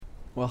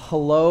Well,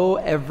 hello,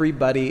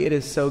 everybody. It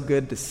is so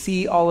good to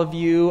see all of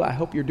you. I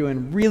hope you're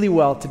doing really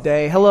well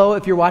today. Hello,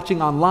 if you're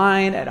watching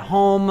online, at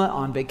home,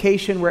 on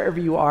vacation, wherever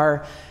you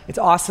are. It's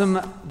awesome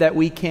that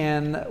we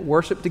can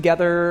worship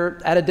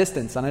together at a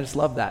distance, and I just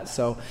love that.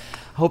 So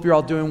I hope you're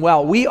all doing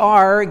well. We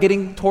are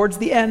getting towards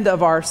the end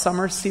of our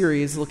summer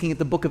series, looking at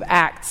the book of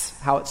Acts,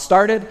 how it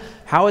started,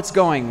 how it's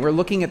going. We're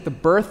looking at the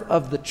birth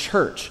of the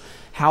church,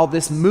 how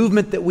this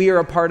movement that we are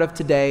a part of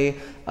today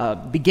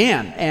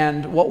began,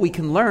 and what we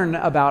can learn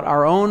about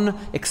our own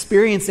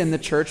experience in the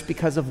church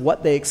because of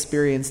what they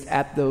experienced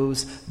at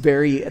those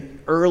very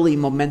early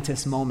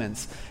momentous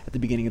moments at the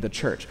beginning of the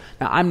church.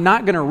 Now, I'm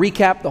not going to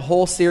recap the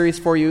whole series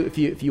for you.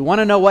 If you want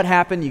to know what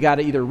happened, you got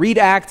to either read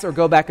Acts or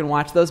go back and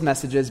watch those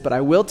messages, but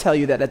I will tell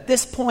you that at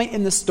this point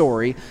in the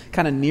story,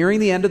 kind of nearing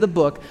the end of the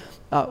book,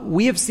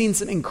 we have seen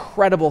some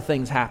incredible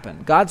things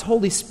happen. God's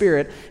Holy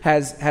Spirit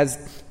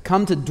has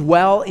come to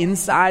dwell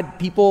inside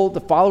people, the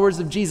followers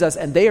of Jesus,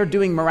 and they are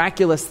doing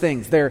miraculous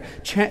things. They're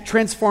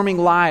transforming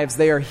lives.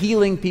 They are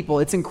healing people.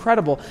 It's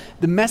incredible.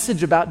 The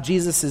message about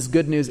Jesus is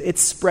good news.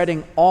 It's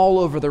spreading all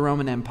over the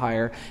Roman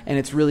Empire, and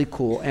it's really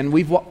cool. And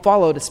we've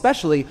followed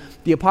especially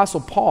the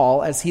Apostle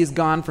Paul as he has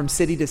gone from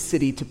city to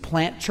city to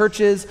plant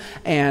churches,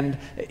 and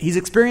he's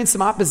experienced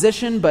some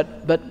opposition,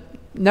 but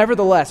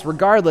nevertheless,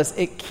 regardless,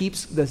 it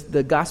keeps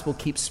the gospel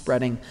keeps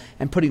spreading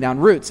and putting down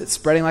roots. It's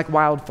spreading like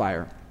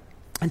wildfire.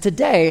 And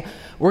today,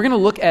 we're going to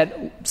look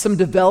at some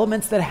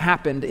developments that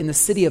happened in the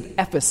city of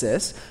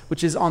Ephesus,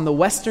 which is on the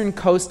western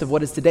coast of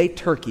what is today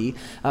Turkey.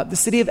 The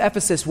city of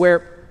Ephesus,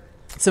 where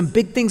some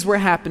big things were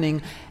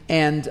happening,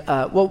 and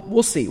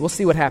we'll see. We'll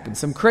see what happens.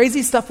 Some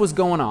crazy stuff was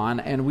going on,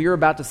 and we are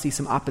about to see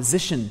some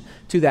opposition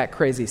to that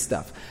crazy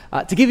stuff.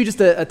 To give you just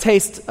a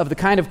taste of the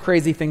kind of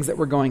crazy things that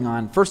were going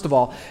on, first of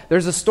all,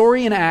 there's a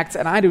story in Acts,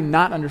 and I do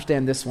not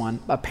understand this one.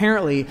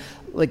 Apparently,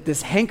 like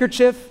this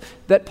handkerchief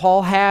that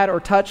Paul had or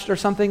touched or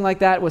something like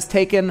that was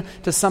taken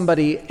to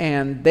somebody,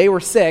 and they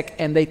were sick,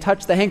 and they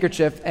touched the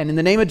handkerchief, and in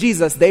the name of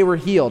Jesus, they were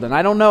healed. And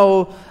I don't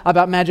know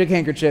about magic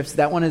handkerchiefs.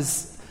 That one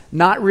is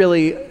not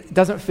really,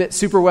 doesn't fit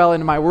super well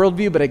into my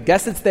worldview, but I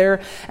guess it's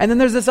there. And then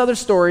there's this other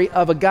story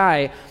of a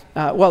guy,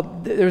 there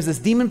was this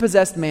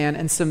demon-possessed man,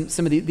 and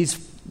some of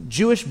these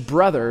Jewish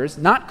brothers,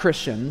 not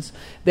Christians,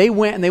 they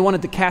went and they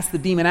wanted to cast the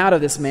demon out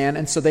of this man,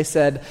 and so they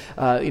said,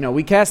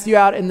 we cast you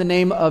out in the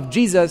name of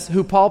Jesus,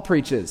 who Paul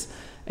preaches.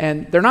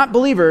 And they're not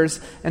believers,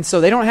 and so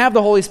they don't have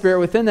the Holy Spirit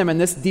within them, and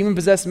this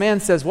demon-possessed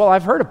man says, well,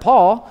 I've heard of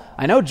Paul,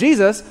 I know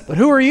Jesus, but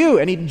who are you?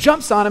 And he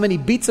jumps on him, and he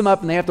beats him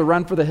up, and they have to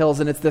run for the hills,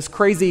 and it's this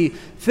crazy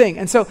thing.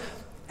 And so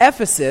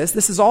Ephesus,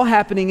 this is all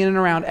happening in and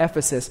around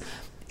Ephesus.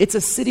 It's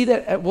a city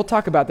that, we'll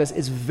talk about this,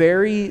 is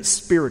very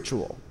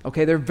spiritual,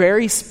 okay? They're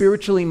very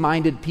spiritually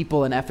minded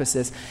people in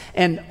Ephesus,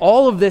 and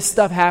all of this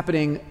stuff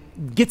happening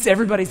gets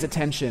everybody's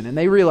attention, and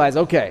they realize,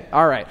 okay,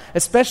 all right,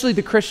 especially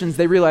the Christians,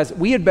 they realize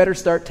we had better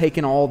start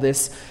taking all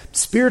this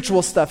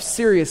spiritual stuff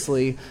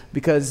seriously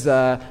because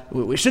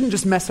we shouldn't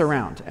just mess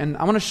around. And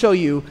I want to show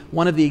you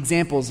one of the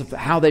examples of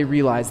how they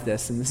realized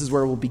this, and this is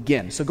where we'll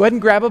begin. So go ahead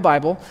and grab a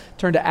Bible,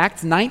 turn to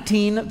Acts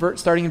 19,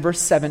 starting in verse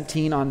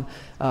 17 on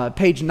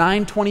page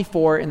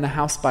 924 in the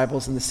house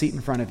Bibles in the seat in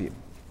front of you.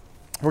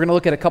 We're going to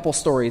look at a couple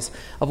stories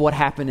of what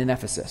happened in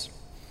Ephesus.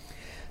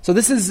 So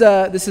this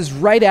is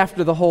right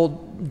after the whole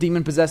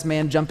demon-possessed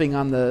man jumping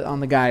on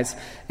the guys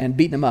and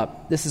beating them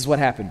up. This is what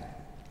happened.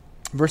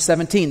 Verse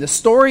 17, the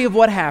story of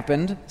what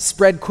happened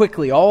spread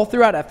quickly all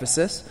throughout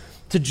Ephesus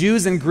to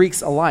Jews and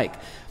Greeks alike.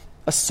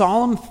 A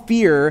solemn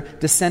fear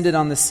descended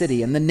on the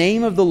city, and the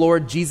name of the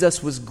Lord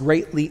Jesus was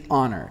greatly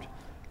honored.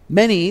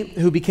 Many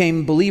who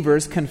became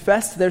believers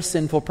confessed their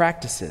sinful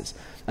practices.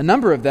 A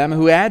number of them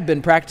who had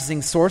been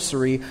practicing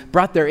sorcery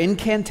brought their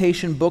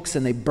incantation books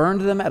and they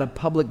burned them at a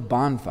public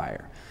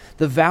bonfire.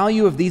 The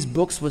value of these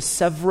books was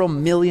several $1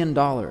 million.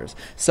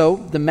 So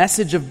the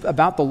message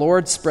about the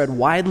Lord spread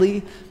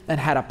widely and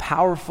had a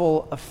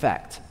powerful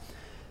effect.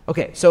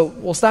 Okay, so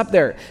we'll stop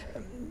there.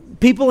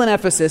 People in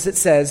Ephesus, it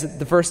says,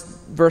 the first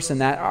verse in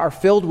that, are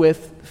filled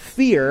with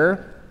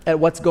fear at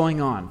what's going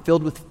on,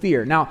 filled with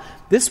fear. Now,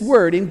 this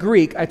word in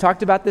Greek, I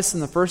talked about this in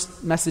the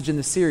first message in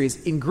the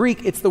series. In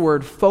Greek, it's the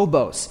word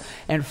phobos.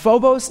 And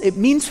phobos, it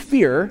means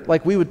fear,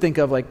 like we would think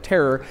of like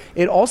terror.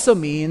 It also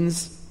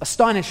means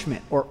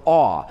astonishment or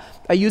awe.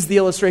 I use the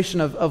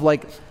illustration of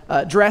like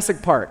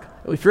Jurassic Park.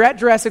 If you're at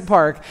Jurassic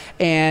Park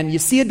and you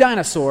see a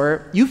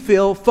dinosaur, you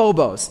feel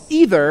phobos.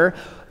 Either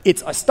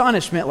it's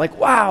astonishment, like,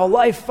 wow,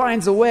 life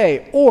finds a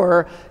way,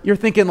 or you're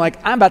thinking like,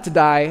 I'm about to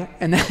die,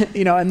 and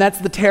and that's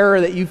the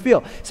terror that you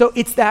feel. So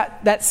it's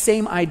that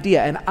same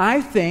idea. And I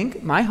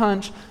think, my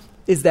hunch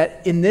is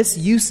that in this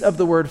use of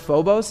the word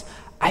phobos,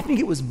 I think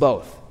it was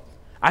both.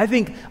 I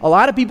think a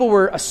lot of people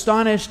were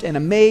astonished and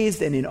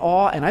amazed and in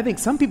awe, and I think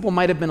some people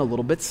might have been a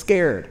little bit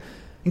scared,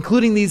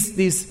 including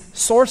these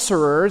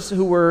sorcerers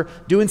who were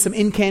doing some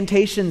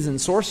incantations and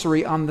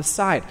sorcery on the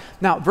side.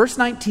 Now, verse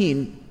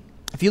 19,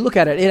 if you look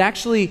at it, it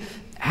actually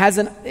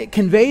it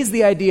conveys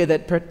the idea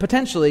that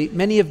potentially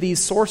many of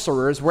these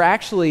sorcerers were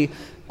actually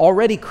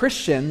already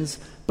Christians,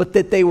 but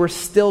that they were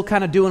still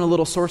kind of doing a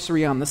little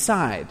sorcery on the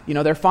side. You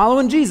know, they're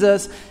following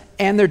Jesus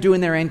and they're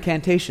doing their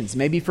incantations,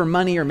 maybe for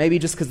money or maybe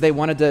just because they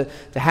wanted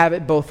to have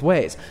it both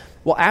ways.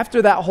 Well,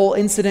 after that whole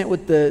incident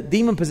with the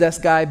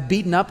demon-possessed guy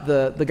beating up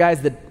the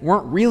guys that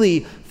weren't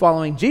really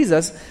following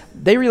Jesus,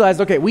 they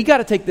realized, okay, we got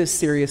to take this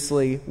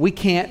seriously. We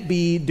can't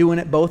be doing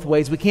it both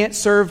ways. We can't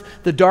serve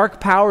the dark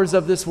powers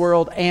of this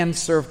world and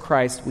serve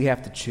Christ. We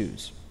have to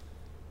choose.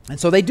 And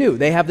so they do.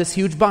 They have this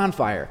huge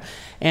bonfire.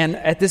 And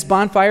at this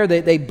bonfire,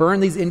 they burn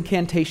these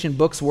incantation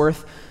books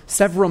worth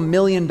several $1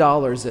 million,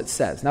 it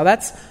says. Now,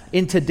 that's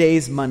in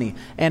today's money.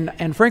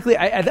 And frankly,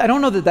 I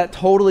don't know that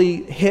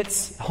totally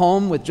hits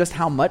home with just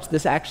how much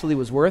this actually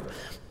was worth.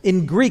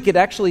 In Greek, it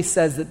actually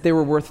says that they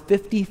were worth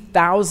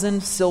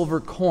 50,000 silver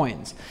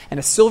coins. And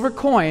a silver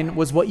coin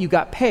was what you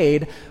got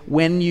paid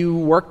when you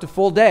worked a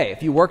full day.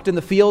 If you worked in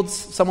the fields,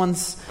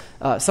 someone's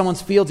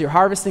fields, you're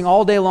harvesting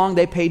all day long,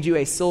 they paid you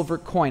a silver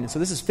coin. So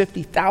this is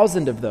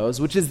 50,000 of those,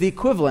 which is the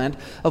equivalent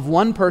of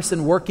one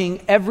person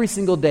working every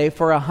single day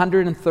for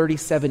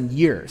 137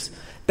 years.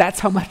 That's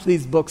how much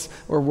these books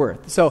were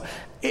worth. So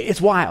it's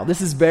wild.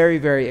 This is very,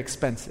 very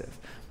expensive.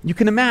 You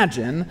can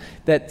imagine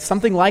that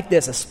something like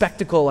this, a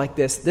spectacle like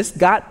this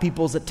got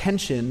people's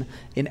attention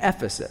in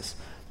Ephesus.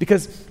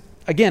 Because,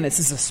 again, this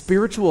is a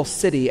spiritual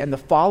city, and the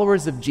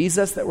followers of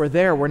Jesus that were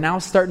there were now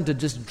starting to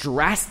just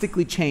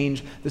drastically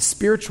change the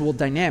spiritual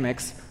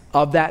dynamics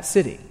of that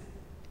city,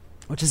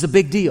 which is a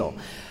big deal.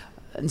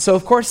 And so,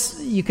 of course,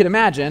 you can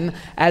imagine,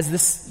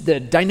 as the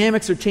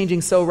dynamics are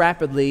changing so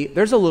rapidly,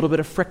 there's a little bit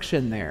of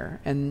friction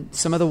there. And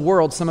some of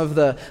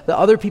the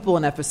other people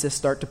in Ephesus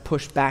start to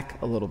push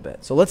back a little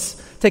bit. So let's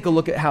take a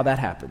look at how that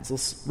happens.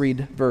 Let's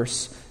read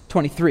verse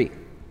 23.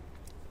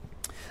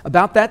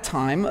 About that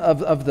time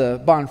of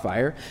the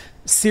bonfire,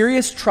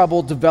 serious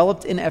trouble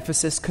developed in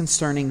Ephesus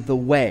concerning the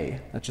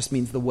way. That just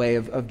means the way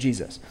of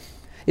Jesus.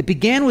 It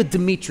began with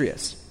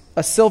Demetrius,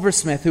 a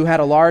silversmith who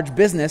had a large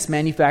business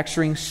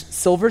manufacturing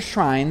silver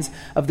shrines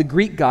of the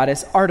Greek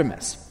goddess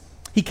Artemis.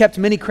 He kept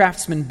many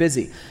craftsmen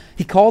busy.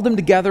 He called them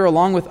together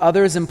along with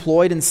others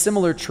employed in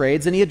similar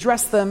trades, and he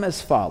addressed them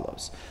as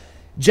follows.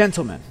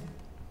 Gentlemen,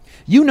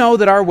 you know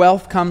that our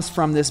wealth comes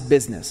from this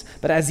business,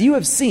 but as you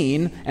have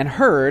seen and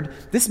heard,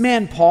 this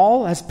man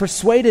Paul has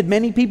persuaded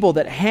many people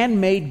that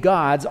handmade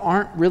gods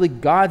aren't really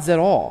gods at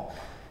all.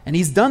 And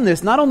he's done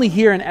this not only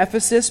here in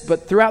Ephesus,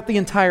 but throughout the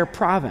entire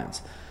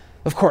province.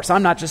 Of course,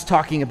 I'm not just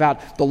talking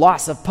about the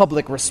loss of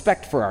public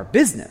respect for our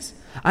business.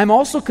 I'm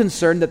also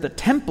concerned that the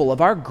temple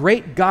of our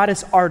great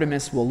goddess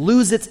Artemis will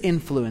lose its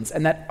influence,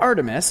 and that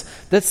Artemis,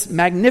 this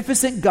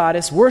magnificent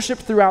goddess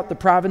worshipped throughout the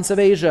province of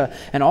Asia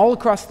and all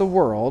across the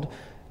world,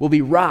 will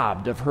be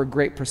robbed of her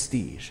great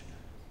prestige.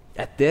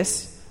 At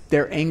this,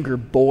 their anger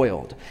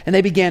boiled, and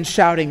they began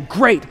shouting,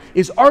 "Great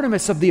is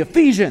Artemis of the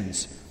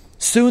Ephesians!"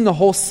 Soon the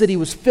whole city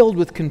was filled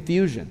with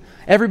confusion.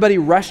 Everybody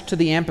rushed to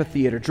the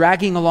amphitheater,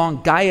 dragging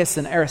along Gaius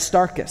and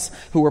Aristarchus,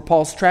 who were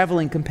Paul's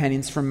traveling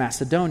companions from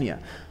Macedonia.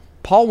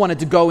 Paul wanted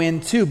to go in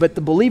too, but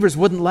the believers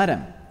wouldn't let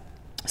him.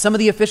 Some of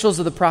the officials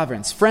of the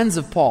province, friends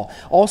of Paul,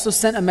 also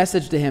sent a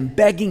message to him,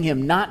 begging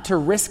him not to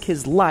risk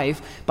his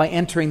life by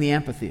entering the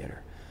amphitheater.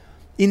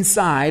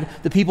 Inside,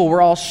 the people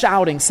were all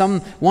shouting,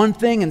 some one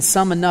thing and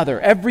some another.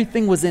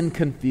 Everything was in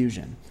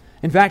confusion.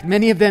 In fact,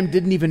 many of them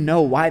didn't even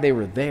know why they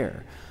were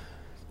there.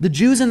 The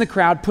Jews in the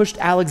crowd pushed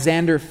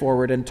Alexander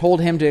forward and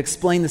told him to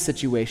explain the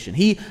situation.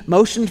 He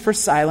motioned for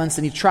silence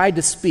and he tried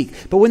to speak.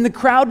 But when the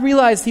crowd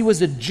realized he was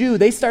a Jew,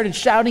 they started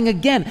shouting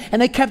again, and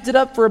they kept it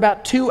up for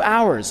about 2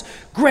 hours.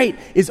 "Great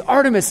is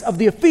Artemis of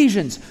the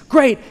Ephesians!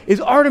 Great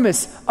is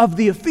Artemis of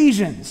the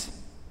Ephesians!"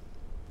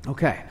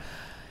 Okay,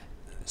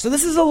 so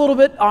this is a little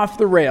bit off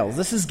the rails.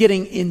 This is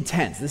getting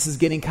intense. This is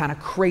getting kind of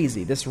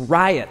crazy. This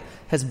riot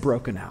has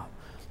broken out.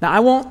 Now,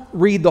 I won't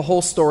read the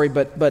whole story,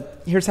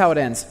 but here's how it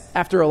ends.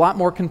 After a lot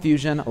more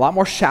confusion, a lot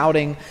more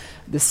shouting,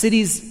 the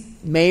city's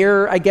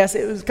mayor, I guess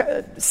it was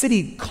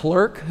city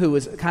clerk, who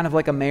was kind of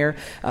like a mayor,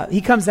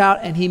 he comes out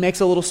and he makes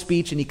a little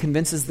speech and he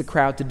convinces the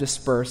crowd to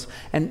disperse,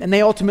 and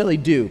they ultimately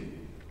do.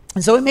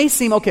 And so it may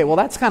seem, okay, well,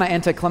 that's kind of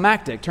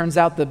anticlimactic. Turns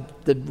out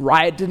the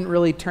riot didn't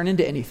really turn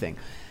into anything,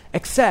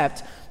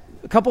 except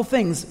a couple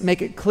things make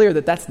it clear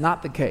that that's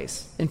not the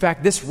case. In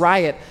fact, this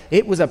riot,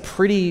 it was a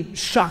pretty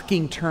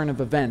shocking turn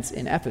of events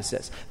in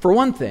Ephesus. For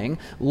one thing,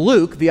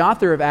 Luke, the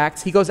author of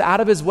Acts, he goes out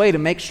of his way to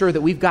make sure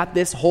that we've got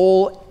this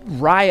whole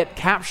riot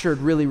captured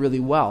really, really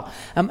well.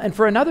 And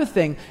for another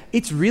thing,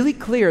 it's really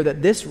clear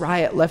that this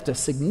riot left a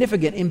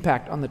significant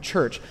impact on the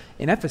church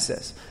in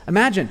Ephesus.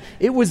 Imagine,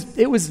 it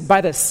was by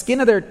the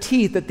skin of their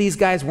teeth that these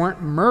guys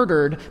weren't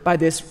murdered by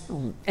this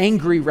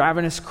angry,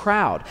 ravenous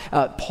crowd.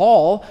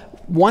 Paul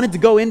wanted to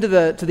go into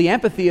the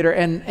amphitheater,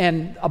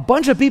 and a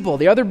bunch of people,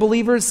 the other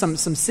believers, some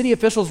city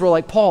officials were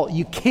like, "Paul,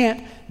 you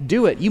can't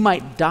do it. You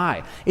might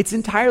die." It's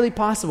entirely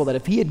possible that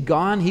if he had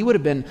gone, he would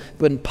have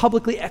been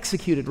publicly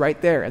executed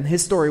right there, and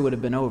his story would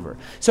have been over.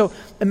 So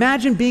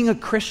imagine being a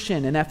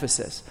Christian in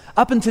Ephesus.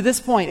 Up until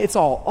this point, it's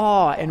all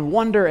awe and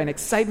wonder and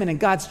excitement and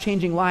God's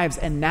changing lives,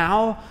 and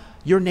now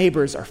Your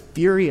neighbors are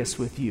furious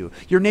with you.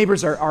 Your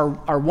neighbors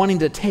are wanting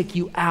to take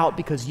you out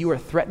because you are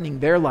threatening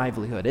their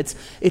livelihood.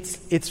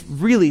 It's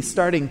really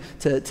starting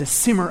to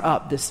simmer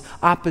up, this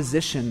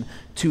opposition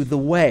to the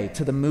way,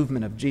 to the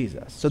movement of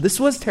Jesus. So this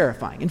was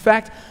terrifying. In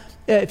fact,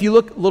 if you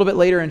look a little bit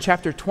later in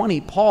chapter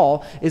 20,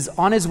 Paul is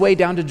on his way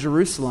down to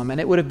Jerusalem, and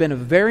it would have been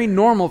very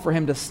normal for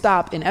him to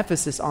stop in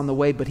Ephesus on the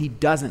way, but he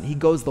doesn't. He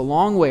goes the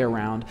long way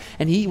around,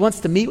 and he wants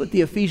to meet with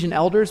the Ephesian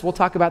elders. We'll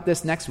talk about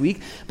this next week,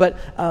 but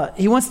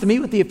he wants to meet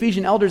with the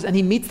Ephesian elders, and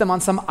he meets them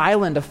on some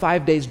island a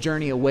 5 days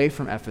journey away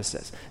from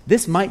Ephesus.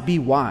 This might be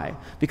why,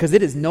 because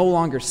it is no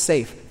longer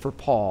safe for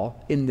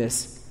Paul in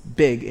this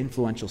big,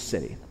 influential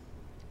city.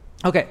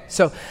 Okay,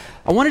 so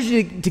I wanted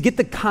you to get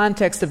the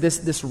context of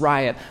this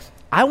riot.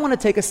 I want to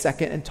take a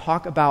second and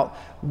talk about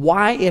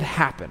why it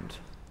happened,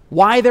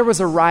 why there was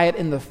a riot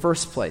in the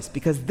first place,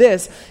 because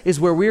this is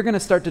where we're going to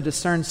start to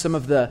discern some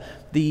of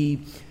the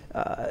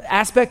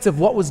aspects of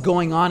what was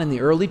going on in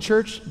the early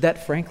church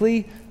that,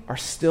 frankly, are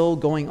still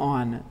going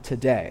on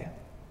today.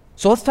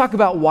 So let's talk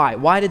about why.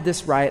 Why did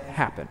this riot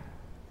happen?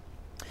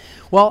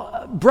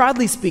 Well,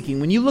 broadly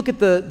speaking, when you look at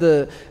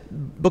the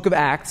book of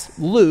Acts,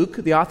 Luke,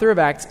 the author of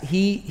Acts,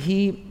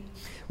 he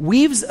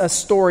weaves a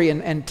story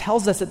and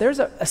tells us that there's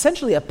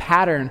essentially a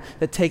pattern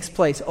that takes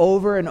place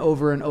over and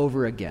over and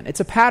over again. It's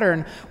a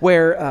pattern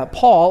where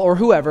Paul or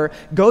whoever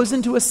goes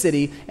into a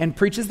city and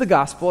preaches the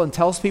gospel and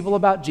tells people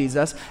about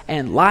Jesus,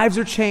 and lives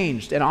are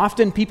changed, and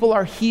often people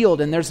are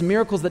healed, and there's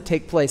miracles that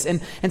take place.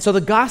 And so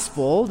the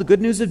gospel, the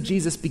good news of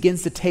Jesus,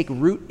 begins to take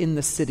root in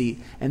the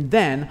city, and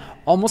then,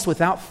 almost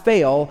without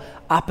fail,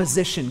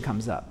 opposition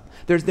comes up.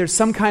 There's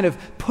some kind of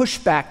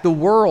pushback. The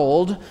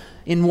world,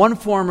 in one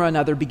form or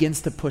another,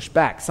 begins to push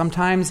back.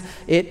 Sometimes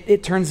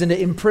it turns into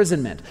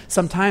imprisonment.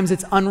 Sometimes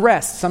it's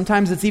unrest.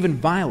 Sometimes it's even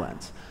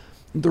violence.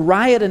 The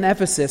riot in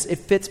Ephesus, it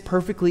fits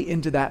perfectly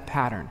into that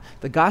pattern.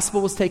 The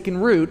gospel was taken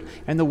root,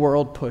 and the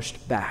world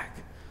pushed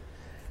back.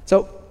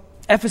 So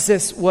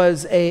Ephesus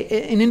was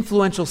an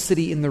influential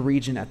city in the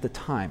region at the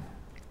time.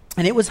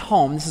 And it was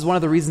home, this is one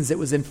of the reasons it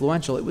was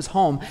influential, it was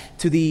home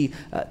to the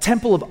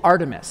Temple of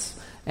Artemis.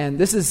 And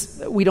this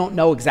is, we don't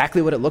know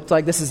exactly what it looked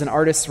like. This is an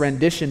artist's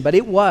rendition, but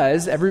it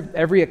was,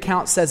 every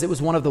account says it was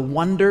one of the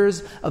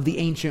wonders of the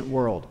ancient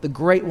world, the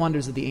great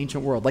wonders of the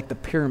ancient world, like the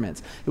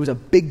pyramids. It was a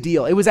big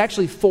deal. It was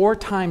actually 4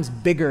 times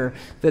bigger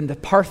than the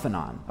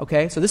Parthenon,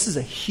 okay? So this is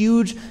a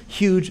huge,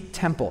 huge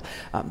temple.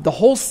 The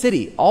whole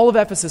city, all of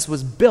Ephesus,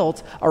 was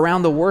built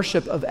around the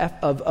worship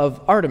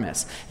of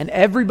Artemis. And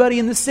everybody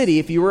in the city,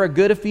 if you were a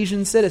good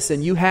Ephesian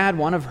citizen, you had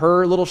one of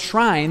her little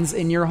shrines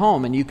in your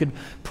home, and you could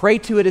pray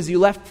to it as you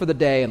left for the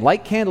day, and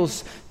light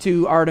candles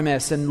to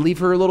Artemis and leave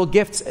her little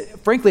gifts.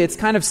 Frankly, it's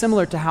kind of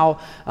similar to how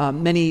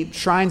many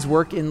shrines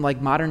work in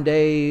like modern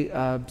day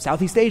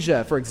Southeast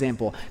Asia, for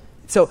example.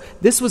 So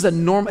this was a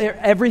normal,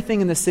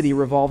 everything in the city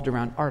revolved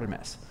around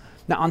Artemis.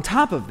 Now, on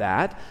top of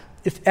that,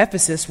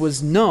 Ephesus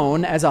was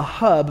known as a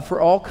hub for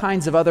all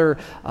kinds of other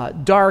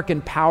dark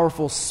and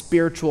powerful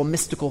spiritual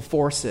mystical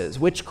forces,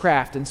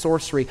 witchcraft and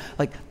sorcery.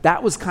 Like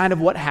that was kind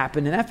of what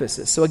happened in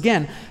Ephesus. So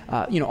again,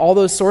 all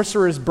those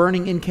sorcerers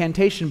burning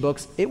incantation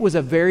books, it was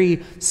a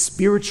very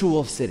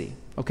spiritual city,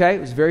 okay? It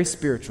was very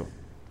spiritual.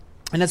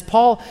 And as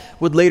Paul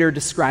would later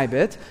describe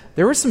it,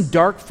 there were some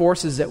dark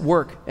forces at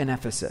work in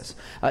Ephesus.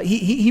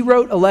 He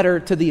wrote a letter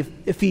to the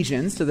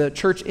Ephesians, to the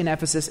church in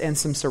Ephesus and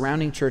some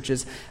surrounding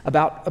churches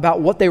about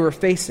what they were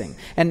facing.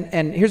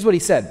 And here's what he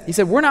said. He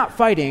said, "We're not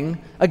fighting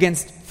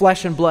against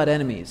flesh and blood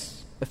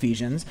enemies,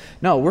 Ephesians.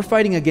 No, we're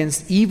fighting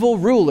against evil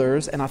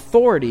rulers and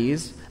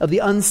authorities of the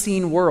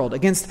unseen world,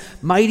 against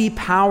mighty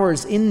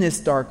powers in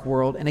this dark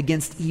world, and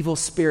against evil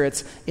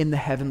spirits in the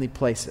heavenly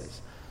places."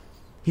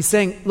 He's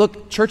saying,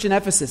 look, church in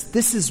Ephesus,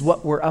 this is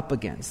what we're up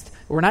against.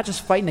 We're not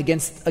just fighting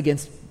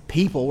against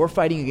people. We're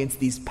fighting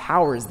against these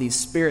powers, these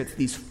spirits,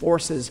 these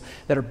forces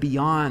that are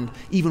beyond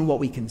even what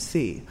we can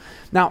see.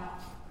 Now,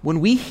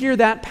 when we hear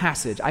that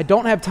passage, I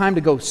don't have time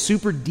to go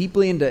super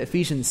deeply into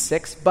Ephesians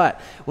 6,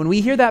 but when we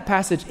hear that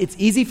passage, it's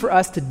easy for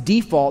us to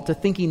default to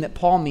thinking that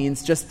Paul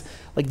means just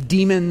like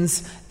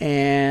demons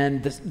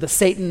and the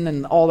Satan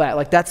and all that.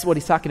 Like that's what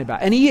he's talking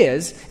about. And he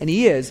is.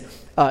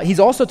 He's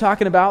also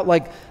talking about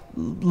like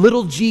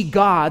little g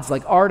gods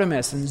like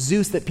Artemis and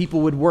Zeus that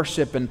people would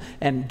worship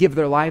and give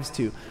their lives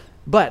to.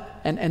 But,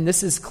 and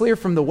this is clear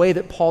from the way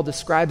that Paul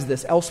describes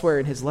this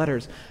elsewhere in his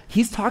letters,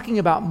 he's talking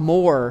about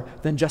more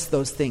than just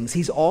those things.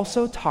 He's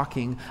also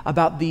talking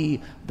about the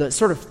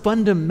sort of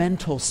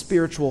fundamental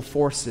spiritual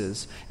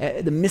forces,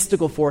 the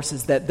mystical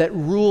forces that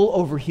rule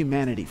over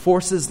humanity.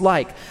 Forces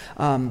like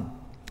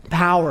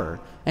power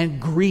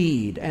and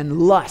greed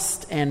and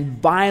lust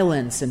and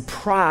violence and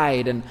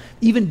pride and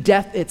even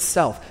death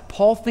itself.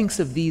 Paul thinks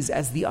of these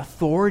as the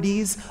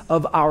authorities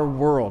of our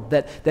world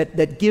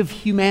that give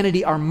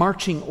humanity our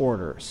marching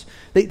orders.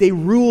 They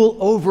rule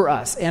over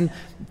us, and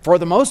for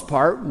the most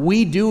part,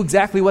 we do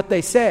exactly what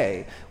they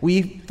say.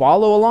 We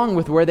follow along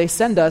with where they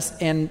send us,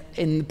 and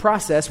in the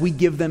process, we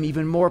give them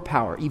even more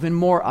power, even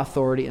more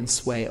authority and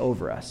sway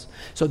over us.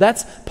 So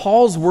that's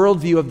Paul's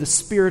worldview of the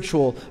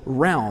spiritual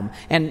realm.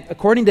 And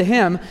according to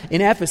him,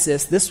 in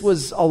Ephesus, this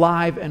was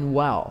alive and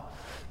well.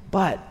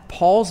 But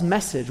Paul's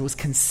message was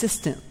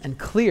consistent and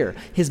clear.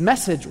 His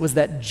message was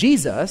that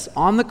Jesus,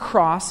 on the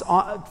cross,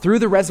 through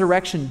the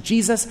resurrection,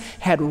 Jesus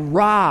had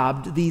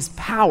robbed these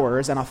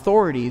powers and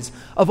authorities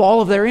of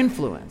all of their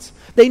influence.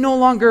 They no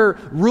longer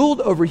ruled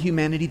over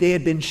humanity. They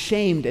had been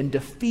shamed and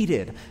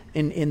defeated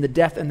in the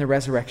death and the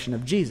resurrection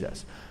of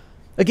Jesus.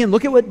 Again,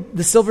 look at what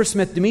the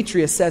silversmith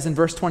Demetrius says in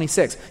verse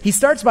 26. He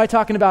starts by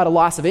talking about a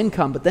loss of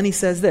income, but then he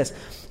says this.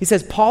 He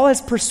says, Paul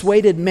has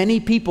persuaded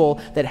many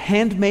people that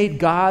handmade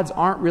gods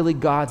aren't really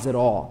gods at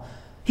all.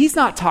 He's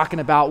not talking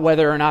about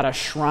whether or not a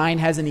shrine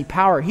has any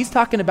power. He's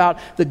talking about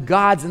the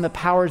gods and the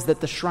powers that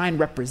the shrine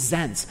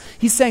represents.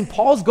 He's saying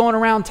Paul's going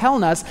around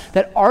telling us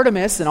that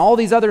Artemis and all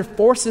these other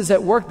forces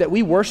at work that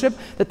we worship,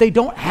 that they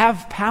don't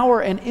have power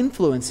and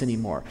influence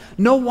anymore.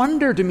 No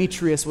wonder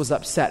Demetrius was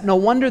upset. No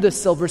wonder the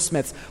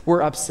silversmiths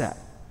were upset.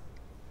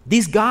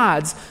 These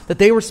gods that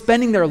they were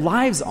spending their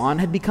lives on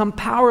had become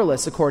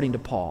powerless, according to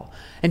Paul.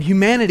 And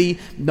humanity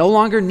no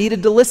longer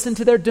needed to listen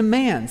to their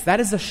demands. That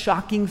is a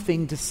shocking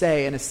thing to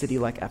say in a city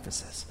like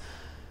Ephesus.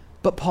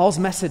 But Paul's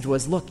message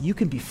was, look, you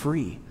can be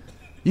free.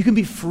 You can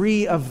be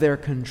free of their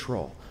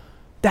control.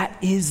 That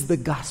is the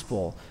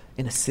gospel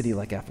in a city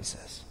like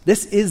Ephesus.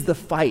 This is the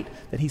fight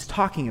that he's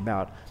talking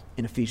about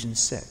in Ephesians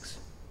 6.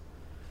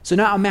 So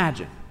now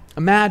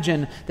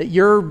imagine that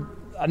you're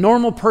a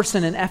normal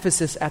person in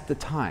Ephesus at the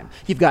time.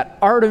 You've got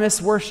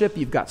Artemis worship,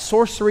 you've got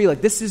sorcery,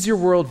 like this is your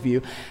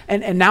worldview.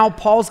 And now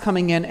Paul's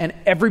coming in and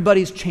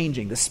everybody's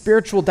changing. The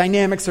spiritual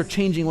dynamics are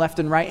changing left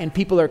and right, and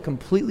people are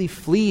completely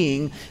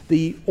fleeing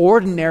the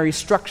ordinary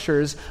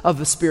structures of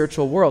the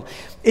spiritual world.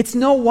 It's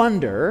no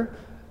wonder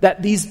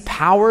that these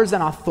powers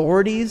and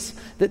authorities,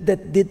 that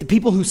the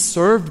people who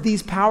served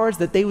these powers,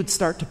 that they would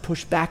start to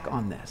push back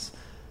on this.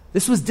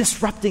 This was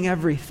disrupting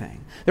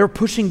everything. They were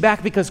pushing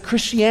back because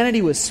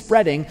Christianity was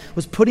spreading,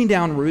 was putting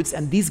down roots,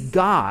 and these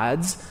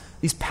gods,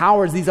 these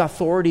powers, these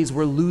authorities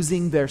were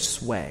losing their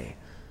sway.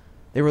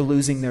 They were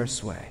losing their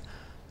sway.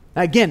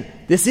 Now again,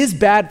 this is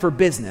bad for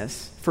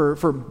business, for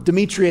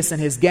Demetrius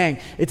and his gang.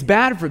 It's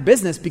bad for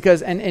business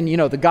because, and you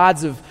know, the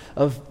gods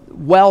of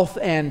wealth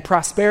and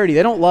prosperity,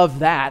 they don't love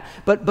that.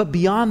 But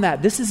beyond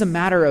that, this is a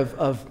matter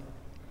of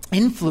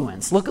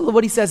influence. Look at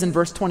what he says in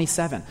verse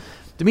 27.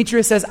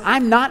 Demetrius says,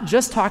 I'm not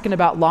just talking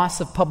about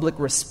loss of public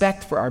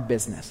respect for our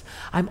business.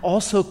 I'm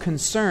also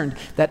concerned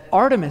that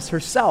Artemis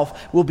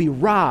herself will be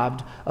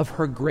robbed of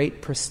her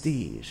great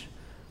prestige.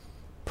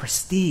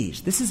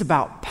 Prestige. This is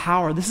about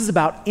power. This is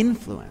about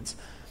influence.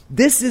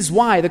 This is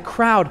why the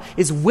crowd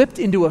is whipped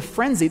into a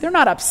frenzy. They're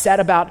not upset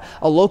about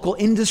a local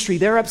industry.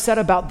 They're upset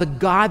about the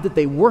God that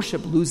they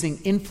worship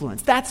losing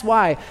influence. That's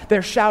why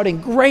they're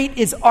shouting, great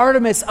is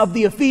Artemis of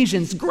the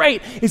Ephesians.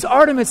 Great is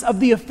Artemis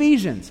of the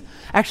Ephesians.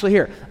 Actually,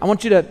 here, I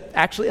want you to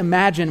actually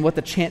imagine what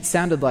the chant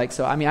sounded like.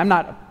 So, I'm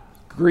not a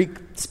Greek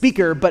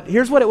speaker, but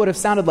here's what it would have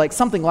sounded like,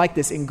 something like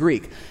this in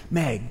Greek.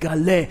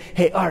 Megale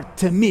he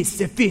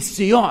Artemis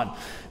Ephision.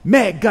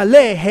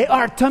 Megale he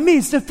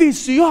Artemis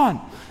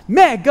Ephision.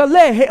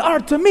 Megale he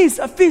Artemis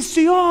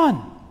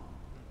Ephision.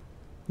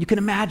 You can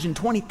imagine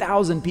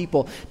 20,000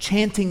 people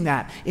chanting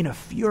that in a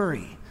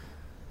fury.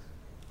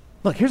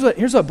 Look, here's what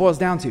it boils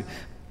down to.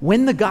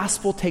 When the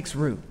gospel takes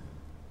root,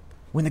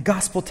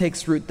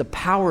 the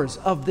powers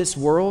of this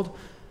world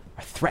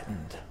are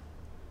threatened.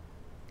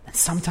 And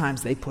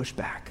sometimes they push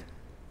back.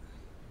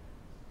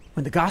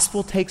 When the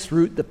gospel takes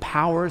root, the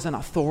powers and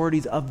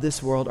authorities of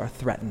this world are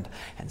threatened.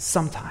 And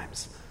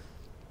sometimes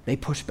they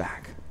push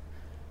back.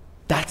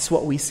 That's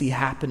what we see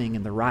happening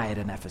in the riot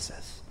in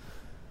Ephesus.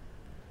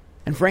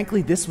 And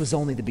frankly, this was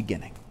only the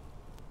beginning.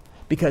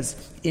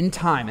 Because in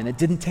time, and it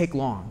didn't take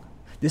long,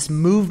 this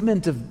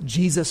movement of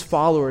Jesus'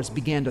 followers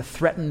began to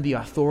threaten the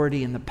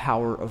authority and the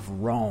power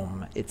of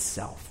Rome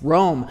itself.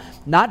 Rome,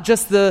 not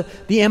just the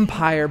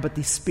empire, but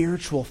the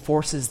spiritual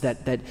forces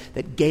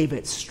that gave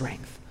it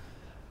strength.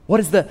 What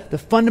is the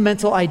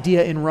fundamental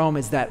idea in Rome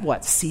is that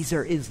what?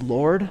 Caesar is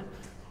Lord?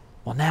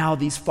 Well, now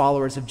these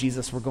followers of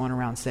Jesus were going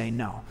around saying,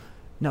 no,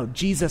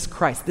 Jesus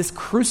Christ, this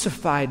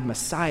crucified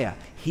Messiah,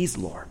 he's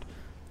Lord.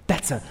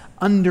 That's an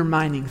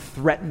undermining,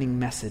 threatening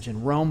message,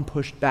 and Rome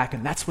pushed back,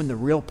 and that's when the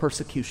real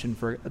persecution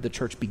for the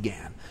church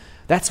began.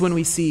 That's when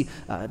we see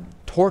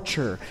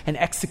torture and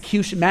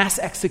execution, mass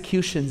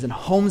executions and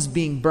homes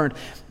being burned.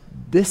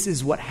 This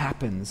is what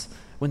happens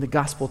when the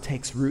gospel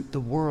takes root. The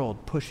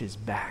world pushes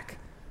back.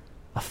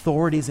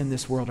 Authorities in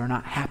this world are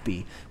not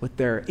happy with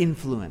their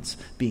influence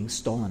being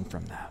stolen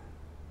from them.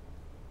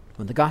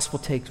 When the gospel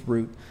takes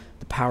root,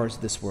 the powers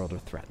of this world are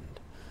threatened.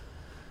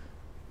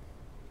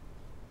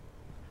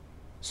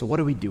 So what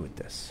do we do with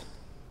this?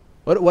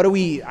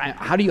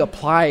 How do you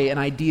apply an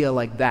idea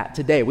like that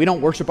today? We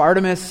don't worship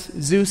Artemis.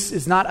 Zeus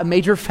is not a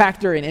major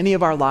factor in any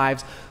of our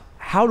lives.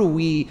 How do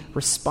we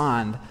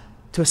respond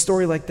to a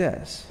story like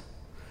this?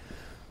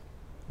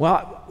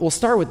 Well, we'll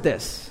start with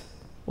this.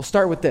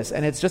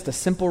 And it's just a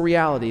simple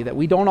reality that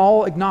we don't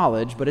all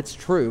acknowledge, but it's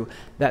true,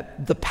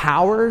 that the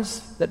powers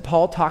that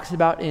Paul talks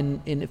about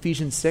in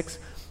Ephesians 6,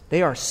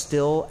 they are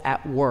still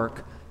at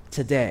work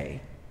today.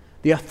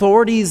 The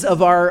authorities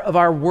of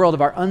our world,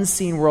 of our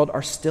unseen world,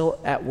 are still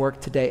at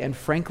work today. And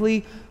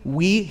frankly,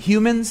 we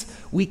humans,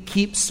 we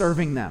keep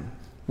serving them.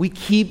 We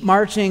keep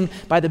marching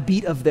by the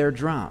beat of their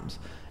drums.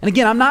 And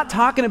again, I'm not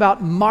talking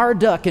about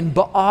Marduk and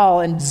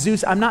Baal and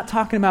Zeus. I'm not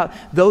talking about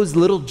those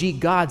little g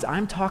gods.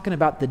 I'm talking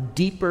about the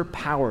deeper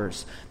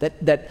powers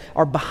that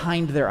are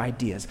behind their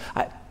ideas.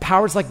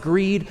 Powers like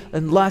greed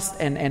and lust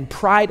and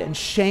pride and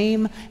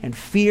shame and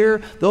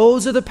fear.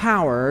 Those are the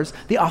powers,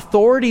 the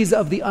authorities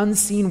of the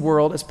unseen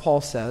world, as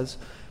Paul says,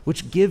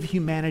 which give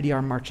humanity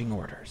our marching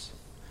orders.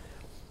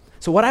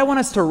 So what I want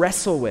us to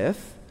wrestle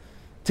with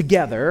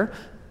together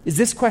is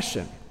this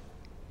question.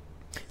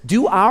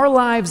 Do our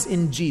lives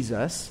in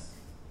Jesus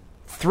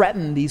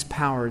threaten these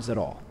powers at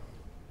all?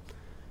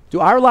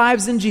 Do our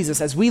lives in Jesus,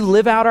 as we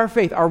live out our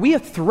faith, are we a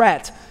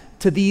threat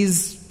to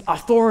these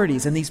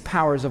authorities and these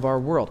powers of our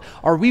world?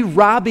 Are we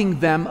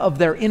robbing them of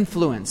their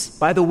influence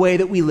by the way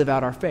that we live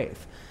out our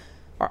faith?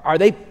 Are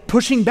they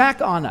pushing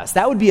back on us?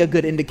 That would be a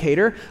good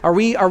indicator. Are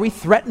we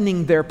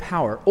threatening their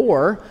power?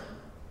 Or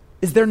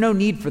is there no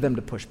need for them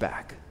to push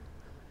back?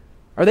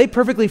 Are they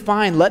perfectly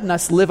fine letting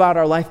us live out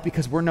our life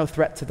because we're no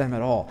threat to them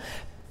at all?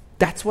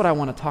 That's what I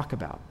want to talk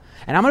about.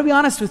 And I'm going to be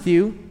honest with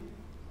you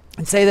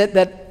and say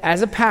that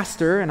as a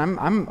pastor, and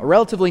I'm a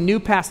relatively new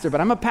pastor, but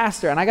I'm a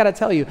pastor, and I got to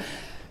tell you,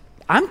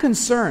 I'm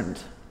concerned.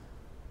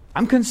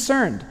 I'm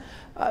concerned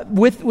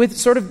with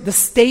sort of the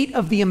state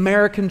of the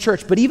American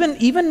church. But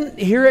even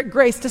here at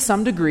Grace, to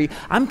some degree,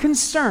 I'm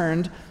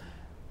concerned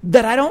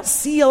that I don't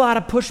see a lot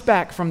of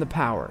pushback from the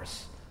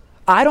powers.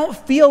 I don't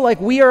feel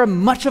like we are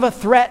much of a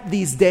threat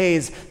these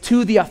days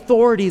to the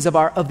authorities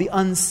of the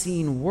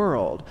unseen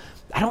world.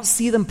 I don't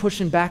see them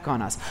pushing back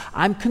on us.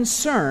 I'm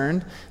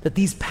concerned that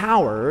these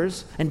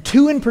powers, and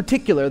two in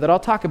particular that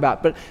I'll talk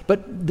about,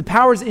 but the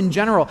powers in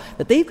general,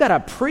 that they've got a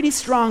pretty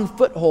strong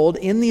foothold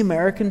in the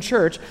American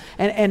church,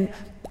 and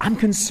I'm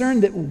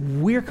concerned that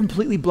we're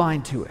completely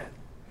blind to it.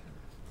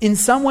 In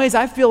some ways,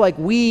 I feel like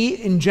we,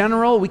 in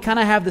general, we kind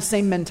of have the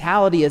same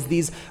mentality as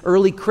these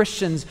early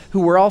Christians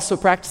who were also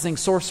practicing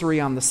sorcery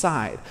on the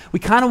side. We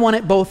kind of want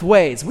it both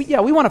ways. We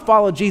want to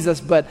follow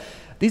Jesus, but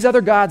these other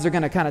gods are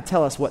going to kind of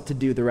tell us what to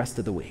do the rest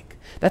of the week.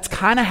 That's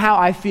kind of how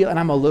I feel, and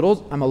I'm a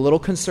little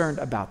concerned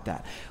about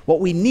that. What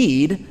we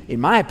need,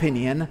 in my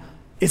opinion,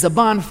 is a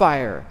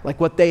bonfire like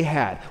what they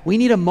had. We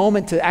need a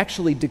moment to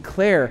actually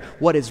declare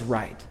what is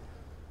right,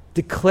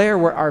 declare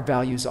where our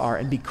values are,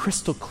 and be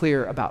crystal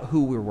clear about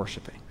who we're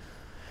worshiping.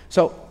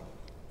 So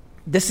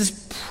this is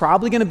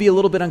probably going to be a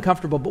little bit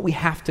uncomfortable, but we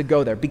have to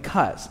go there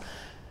because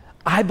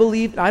I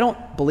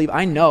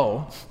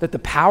know that the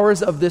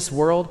powers of this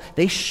world,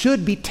 they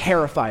should be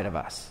terrified of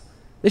us.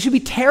 They should be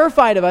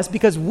terrified of us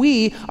because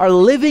we are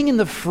living in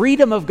the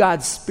freedom of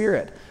God's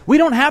Spirit. We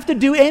don't have to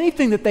do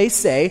anything that they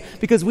say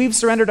because we've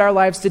surrendered our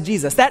lives to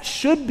Jesus. That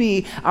should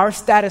be our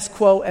status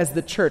quo as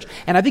the church.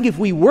 And I think if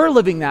we were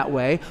living that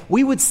way,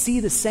 we would see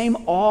the same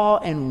awe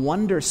and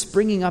wonder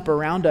springing up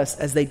around us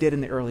as they did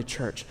in the early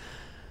church.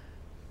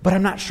 But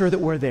I'm not sure that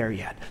we're there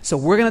yet. So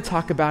we're going to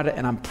talk about it,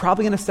 and I'm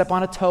probably going to step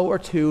on a toe or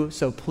two,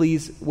 so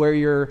please wear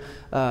your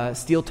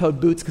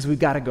steel-toed boots because we've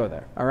got to go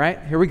there. All right?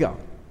 Here we go.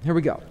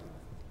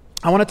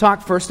 I want to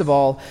talk, first of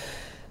all,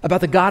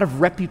 about the God of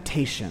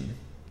reputation.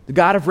 The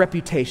God of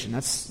reputation,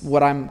 that's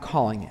what I'm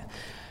calling it.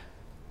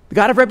 The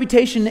God of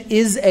reputation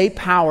is a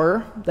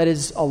power that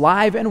is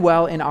alive and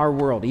well in our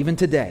world, even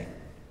today.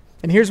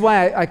 And here's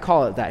why I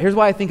call it that. Here's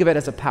why I think of it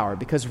as a power.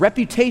 Because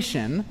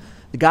reputation,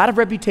 the God of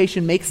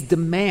reputation, makes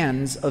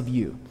demands of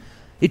you.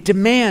 It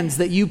demands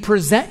that you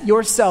present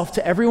yourself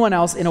to everyone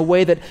else in a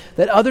way that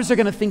others are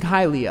going to think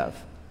highly of.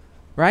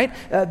 Right?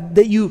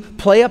 That you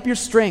play up your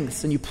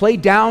strengths and you play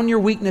down your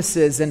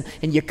weaknesses and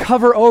you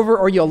cover over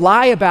or you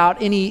lie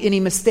about any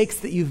mistakes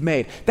that you've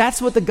made.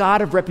 That's what the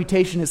God of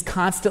reputation is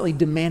constantly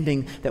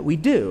demanding that we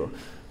do.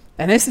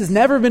 And this has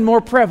never been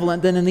more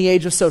prevalent than in the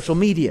age of social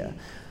media.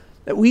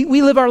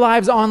 We live our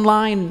lives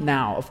online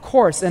now, of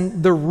course,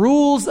 and the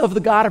rules of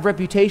the God of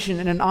reputation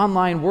in an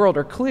online world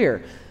are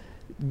clear.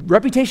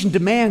 Reputation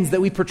demands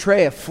that we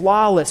portray a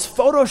flawless,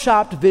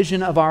 photoshopped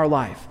vision of our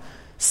life.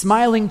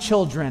 Smiling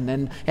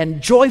children and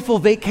joyful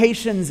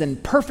vacations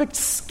and perfect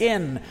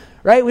skin,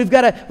 right? We've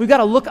got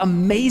to look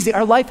amazing.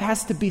 Our life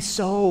has to be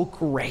so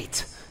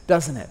great,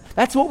 doesn't it?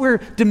 That's what we're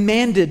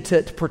demanded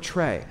to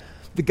portray.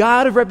 The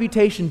God of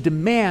reputation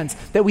demands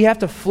that we have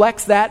to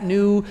flex that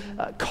new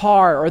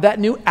car or that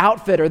new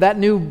outfit or that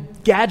new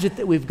gadget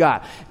that we've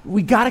got.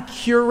 We got to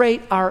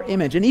curate our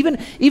image. And even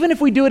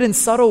if we do it in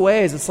subtle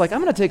ways, it's like,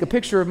 I'm going to take a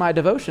picture of my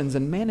devotions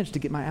and manage to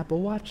get my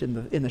Apple Watch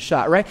in the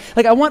shot, right?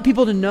 Like, I want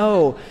people to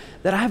know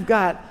that I've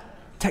got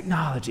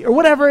technology or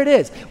whatever it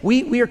is.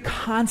 We are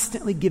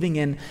constantly giving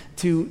in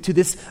to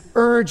this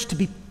urge to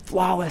be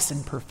flawless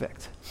and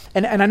perfect.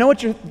 And I know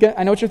what you're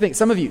thinking.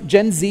 Some of you,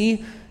 Gen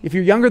Z, if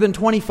you're younger than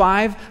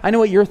 25, I know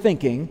what you're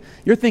thinking.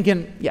 You're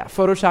thinking, yeah,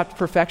 photoshopped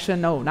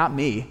perfection. No, not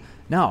me.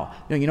 No,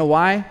 you know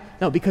why?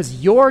 No,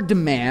 because your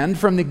demand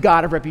from the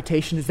God of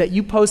reputation is that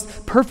you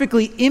post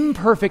perfectly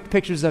imperfect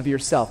pictures of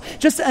yourself.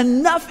 Just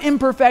enough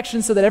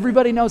imperfection so that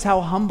everybody knows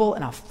how humble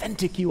and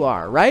authentic you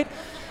are, right?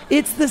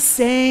 It's the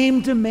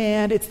same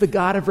demand. It's the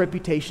God of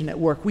reputation at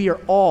work. We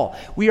are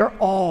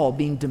all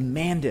being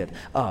demanded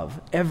of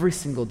every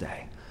single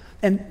day.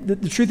 And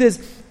the truth is,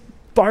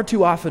 far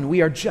too often, we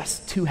are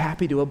just too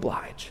happy to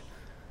oblige.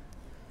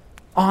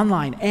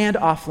 Online and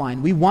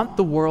offline, we want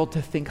the world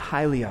to think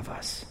highly of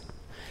us.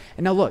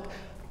 And now look,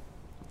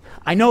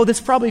 I know this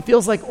probably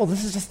feels like, well,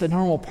 this is just a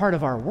normal part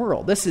of our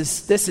world. This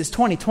is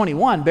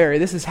 2021, Barry.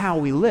 This is how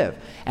we live.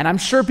 And I'm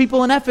sure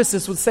people in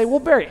Ephesus would say, well,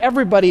 Barry,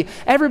 everybody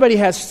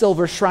has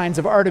silver shrines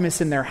of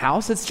Artemis in their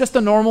house. It's just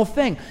a normal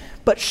thing.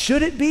 But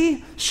should it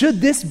be? Should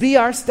this be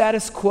our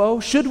status quo?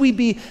 Should we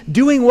be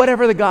doing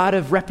whatever the God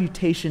of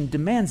reputation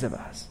demands of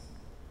us?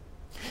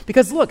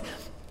 Because look,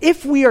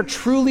 if we are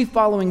truly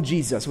following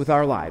Jesus with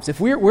our lives, if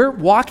we're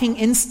walking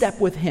in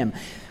step with him,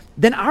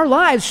 then our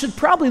lives should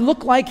probably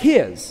look like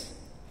his.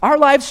 Our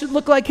lives should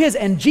look like his.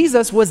 And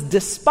Jesus was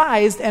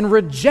despised and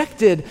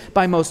rejected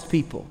by most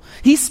people.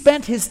 He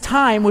spent his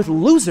time with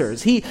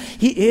losers.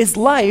 His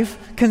life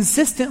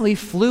consistently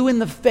flew in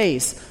the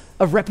face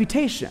of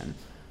reputation.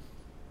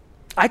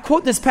 I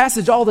quote this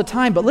passage all the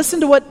time, but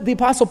listen to what the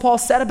Apostle Paul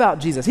said about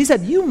Jesus. He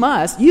said,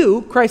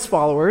 you, Christ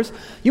followers,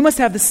 you must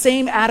have the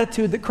same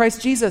attitude that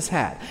Christ Jesus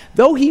had.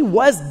 Though he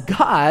was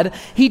God,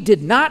 he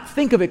did not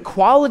think of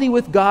equality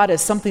with God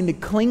as something to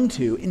cling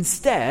to.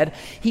 Instead,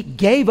 he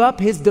gave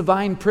up his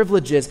divine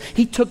privileges.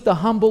 He took the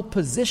humble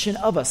position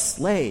of a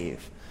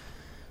slave.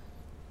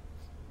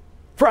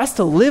 For us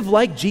to live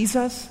like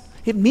Jesus,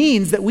 it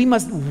means that we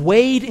must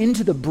wade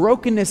into the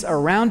brokenness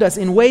around us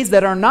in ways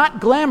that are not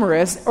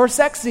glamorous or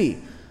sexy.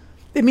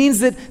 It means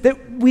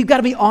that we've got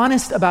to be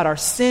honest about our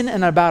sin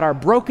and about our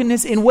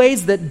brokenness in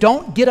ways that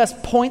don't get us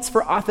points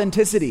for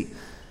authenticity.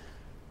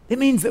 It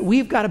means that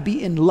we've got to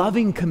be in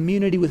loving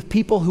community with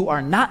people who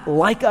are not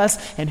like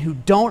us and who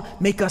don't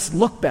make us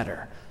look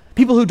better.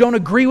 People who don't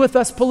agree with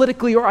us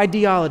politically or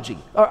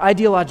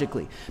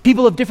ideologically.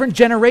 People of different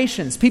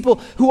generations. People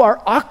who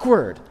are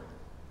awkward.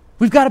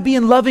 We've got to be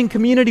in loving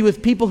community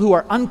with people who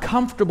are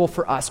uncomfortable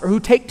for us or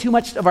who take too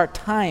much of our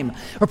time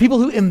or people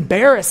who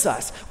embarrass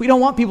us. We don't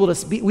want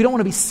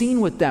to be seen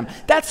with them.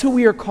 That's who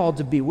we are called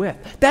to be with.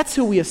 That's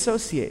who we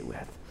associate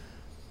with.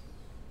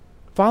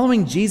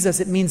 Following Jesus,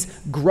 it means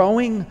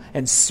growing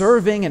and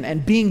serving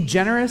and being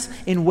generous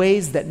in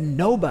ways that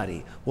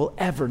nobody will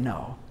ever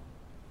know.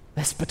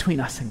 That's between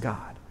us and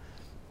God.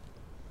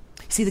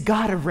 See, the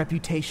God of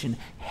reputation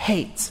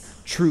hates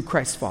true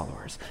Christ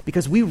followers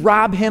because we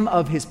rob him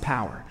of his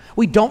power.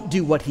 We don't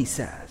do what he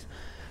says.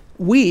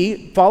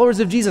 We,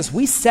 followers of Jesus,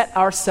 we set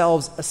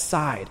ourselves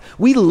aside.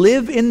 We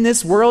live in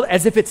this world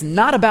as if it's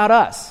not about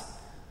us.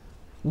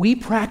 We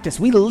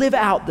live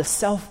out the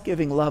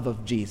self-giving love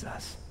of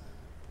Jesus.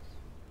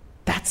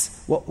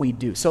 That's what we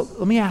do. So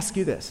let me ask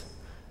you this.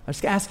 I'm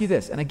just going to ask you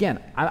this. And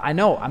again, I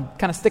know I'm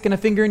kind of sticking a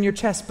finger in your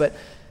chest, but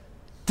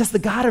does the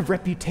God of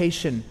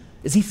reputation,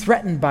 is he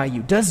threatened by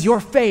you? Does your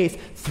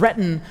faith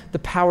threaten the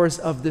powers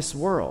of this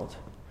world?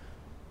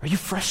 Are you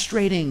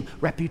frustrating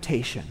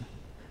reputation?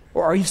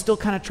 Or are you still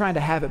kind of trying to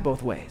have it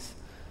both ways?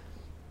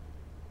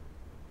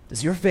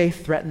 Does your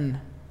faith threaten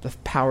the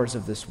powers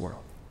of this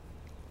world?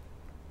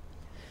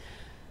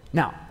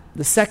 Now,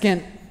 the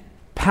second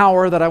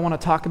power that I want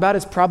to talk about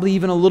is probably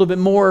even a little bit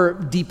more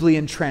deeply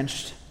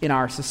entrenched in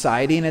our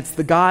society, and it's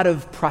the God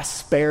of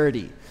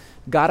prosperity.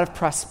 God of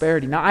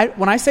prosperity. Now,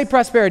 when I say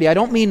prosperity, I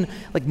don't mean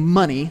like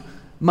money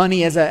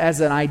as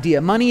an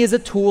idea. Money is a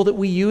tool that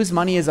we use.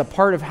 Money is a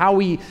part of how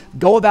we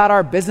go about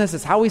our business.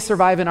 It's how we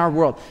survive in our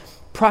world.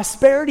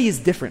 Prosperity is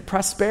different.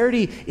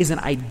 Prosperity is an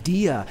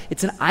idea.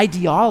 It's an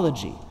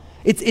ideology.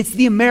 It's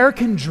the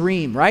American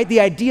dream, right? The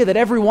idea that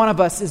every one of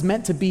us is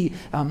meant to be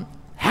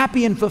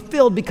happy and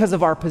fulfilled because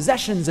of our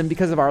possessions and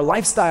because of our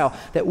lifestyle,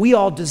 that we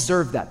all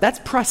deserve that. That's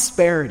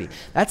prosperity.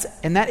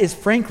 That is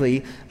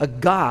frankly a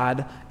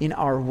god in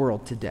our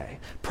world today.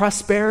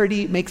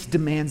 Prosperity makes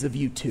demands of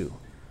you too.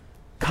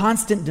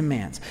 Constant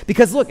demands.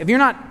 Because look, if you're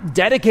not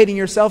dedicating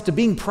yourself to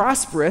being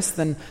prosperous,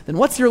 then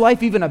what's your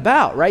life even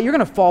about, right? You're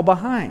going to fall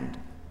behind.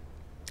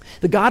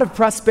 The God of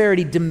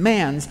prosperity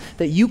demands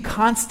that you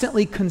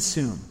constantly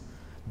consume.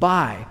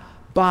 Buy,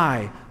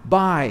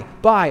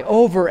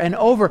 over and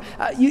over.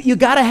 You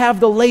got to have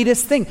the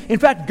latest thing. In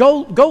fact,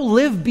 go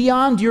live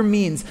beyond your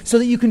means so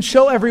that you can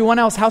show everyone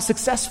else how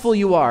successful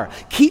you are.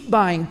 Keep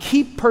buying,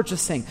 keep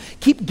purchasing,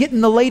 keep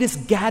getting the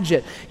latest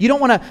gadget. You don't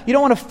want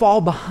to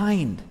fall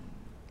behind.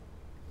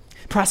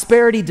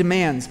 Prosperity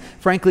demands,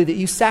 frankly, that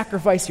you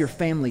sacrifice your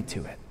family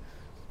to it.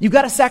 You've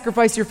got to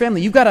sacrifice your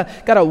family. You've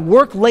got to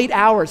work late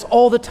hours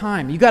all the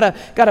time. You've got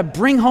to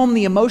bring home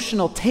the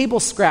emotional table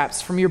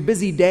scraps from your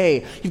busy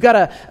day. You've got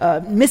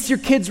to miss your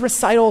kids'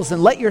 recitals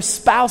and let your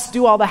spouse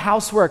do all the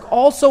housework.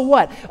 Also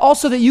what?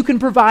 Also that you can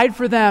provide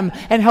for them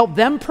and help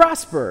them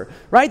prosper,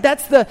 right?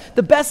 That's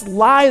the best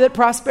lie that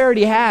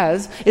prosperity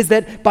has, is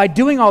that by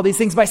doing all these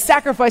things, by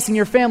sacrificing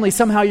your family,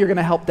 somehow you're going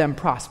to help them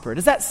prosper.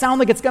 Does that sound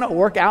like it's going to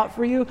work out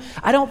for you?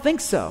 I don't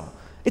think so.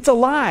 It's a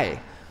lie.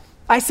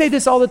 I say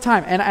this all the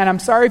time, and I'm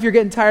sorry if you're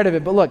getting tired of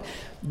it, but look,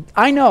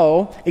 I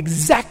know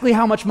exactly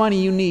how much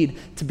money you need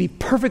to be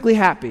perfectly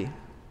happy.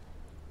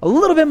 A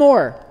little bit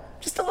more.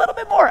 Just a little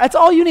bit more. That's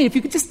all you need.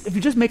 If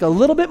you just make a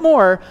little bit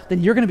more,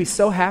 then you're going to be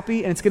so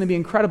happy, and it's going to be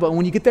incredible. And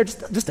when you get there,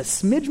 just a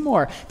smidge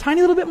more, tiny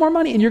little bit more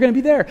money, and you're going to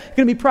be there. You're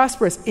going to be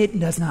prosperous. It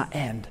does not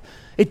end.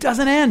 It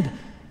doesn't end.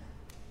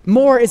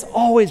 More is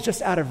always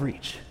just out of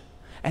reach.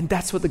 And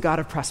that's what the God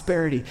of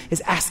prosperity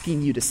is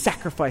asking you to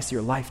sacrifice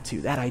your life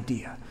to, that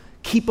idea.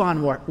 Keep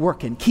on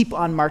working, keep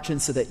on marching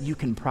so that you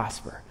can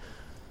prosper.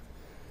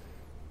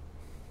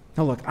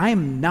 Now look, I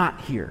am not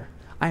here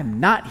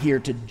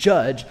to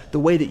judge the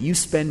way that you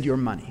spend your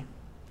money.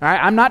 All right?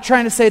 I'm not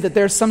trying to say that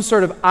there's some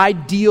sort of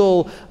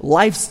ideal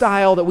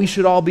lifestyle that we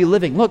should all be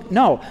living. Look,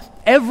 no,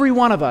 every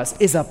one of us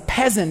is a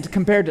peasant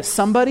compared to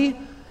somebody,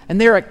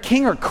 and they're a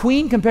king or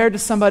queen compared to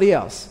somebody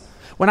else.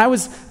 When I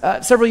was,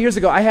 several years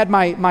ago, I had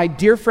my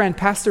dear friend,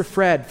 Pastor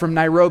Fred from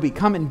Nairobi,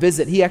 come and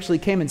visit. He actually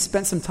came and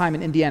spent some time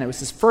in Indiana. It was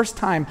his first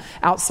time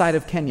outside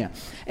of Kenya.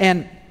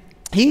 And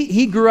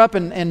he grew up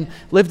and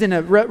lived in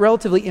a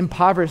relatively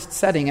impoverished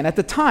setting. And at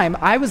the time,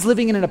 I was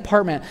living in an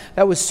apartment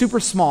that was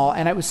super small.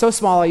 And it was so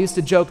small, I used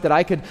to joke that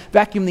I could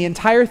vacuum the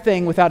entire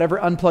thing without ever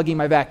unplugging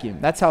my vacuum.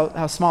 That's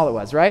how small it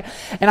was, right?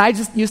 And I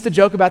just used to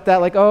joke about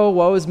that, like, oh,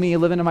 woe is me,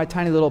 living in my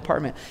tiny little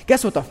apartment.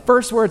 Guess what the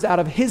first words out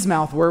of his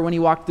mouth were when he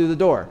walked through the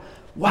door?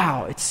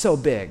 Wow, it's so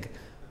big.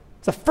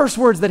 It's the first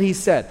words that he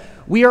said.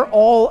 We are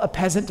all a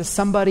peasant to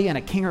somebody and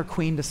a king or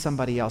queen to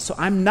somebody else. So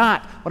what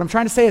I'm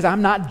trying to say is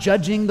I'm not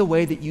judging the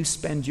way that you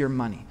spend your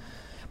money.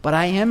 But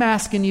I am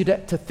asking you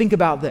to think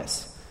about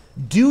this.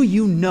 Do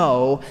you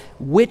know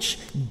which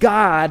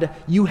God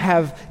you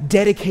have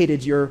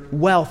dedicated your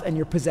wealth and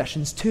your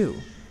possessions to?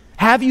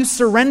 Have you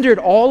surrendered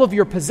all of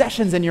your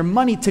possessions and your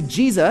money to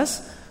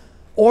Jesus?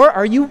 Or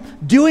are you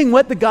doing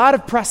what the God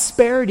of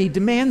prosperity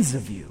demands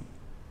of you?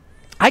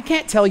 I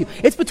can't tell you.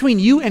 It's between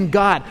you and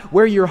God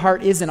where your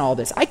heart is in all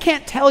this. I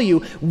can't tell you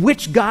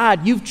which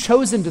God you've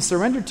chosen to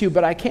surrender to,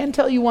 but I can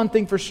tell you one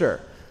thing for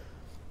sure.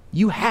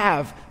 You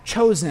have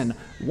chosen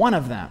one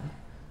of them.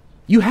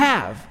 You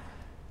have.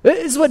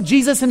 This is what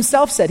Jesus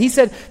himself said. He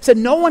said,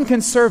 no one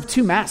can serve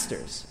two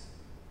masters.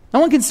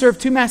 No one can serve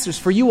two masters,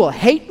 for you will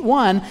hate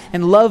one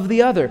and love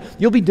the other.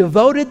 You'll be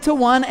devoted to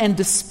one and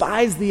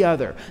despise the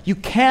other. You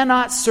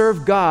cannot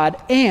serve God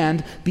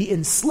and be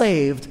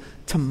enslaved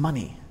to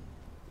money.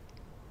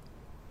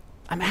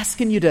 I'm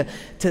asking you to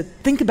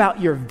think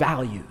about your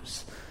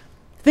values.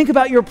 Think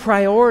about your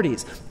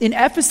priorities. In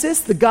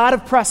Ephesus, the God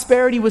of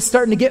prosperity was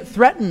starting to get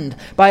threatened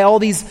by all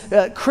these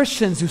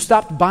Christians who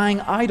stopped buying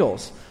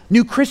idols.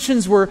 New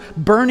Christians were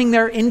burning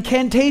their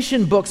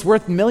incantation books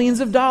worth millions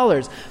of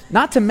dollars.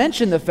 Not to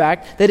mention the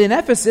fact that in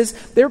Ephesus,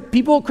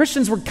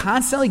 Christians were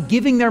constantly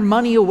giving their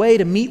money away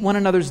to meet one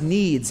another's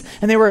needs.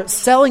 And they were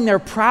selling their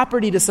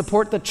property to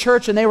support the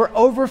church, and they were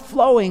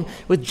overflowing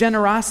with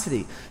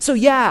generosity. So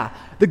yeah,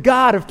 the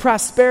God of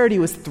prosperity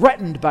was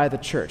threatened by the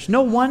church.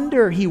 No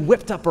wonder he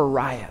whipped up a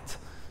riot,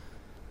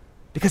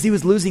 because he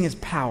was losing his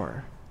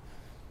power.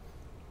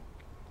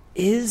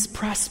 Is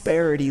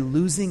prosperity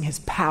losing his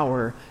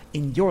power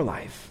in your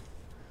life?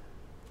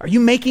 Are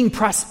you making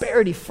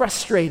prosperity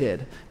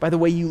frustrated by the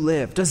way you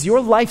live? Does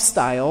your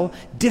lifestyle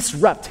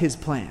disrupt his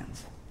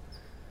plans?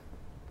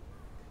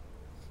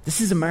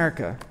 This is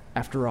America,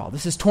 after all.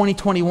 This is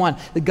 2021.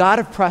 The God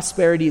of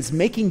prosperity is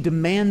making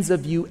demands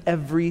of you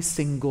every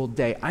single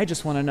day. I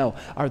just want to know,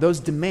 are those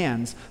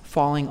demands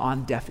falling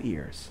on deaf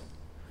ears?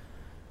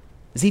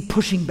 Is he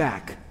pushing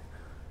back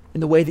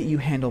in the way that you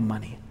handle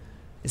money?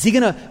 Is he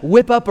going to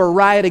whip up a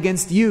riot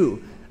against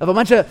you of a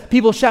bunch of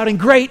people shouting,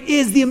 "Great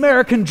is the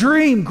American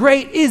dream!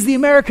 Great is the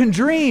American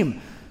dream!"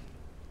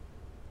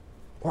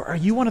 Or are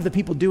you one of the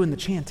people doing the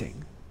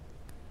chanting?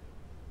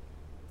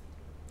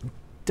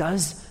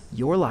 Does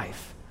your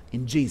life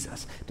in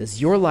Jesus,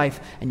 does your life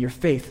and your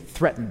faith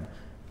threaten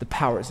the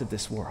powers of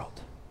this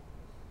world?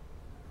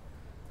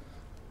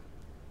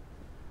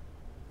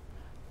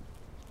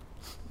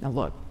 Now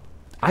look,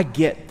 I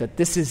get that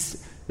this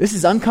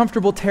is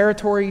uncomfortable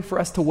territory for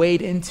us to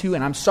wade into,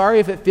 and I'm sorry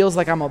if it feels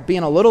like I'm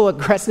being a little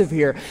aggressive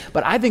here,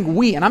 but I think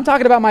and I'm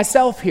talking about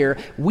myself here,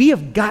 we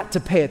have got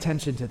to pay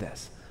attention to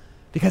this,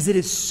 because it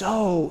is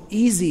so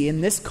easy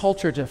in this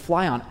culture to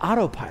fly on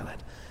autopilot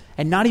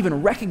and not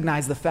even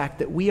recognize the fact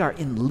that we are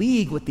in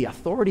league with the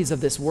authorities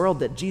of this world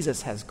that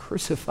Jesus has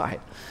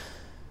crucified.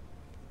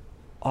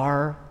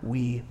 Are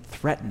we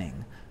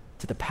threatening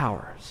to the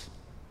powers?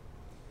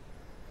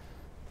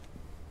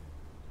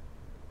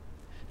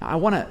 Now, I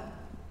want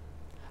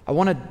I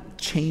want to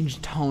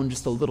change tone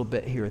just a little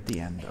bit here at the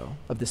end, though,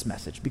 of this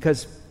message,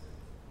 because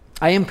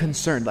I am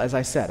concerned, as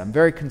I said. I'm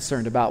very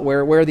concerned about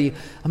where the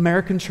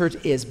American church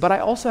is. But I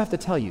also have to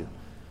tell you,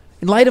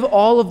 in light of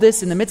all of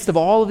this, in the midst of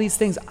all of these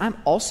things, I'm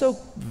also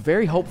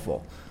very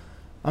hopeful.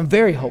 I'm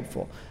very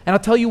hopeful. And I'll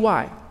tell you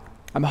why.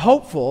 I'm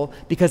hopeful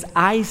because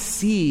I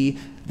see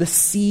the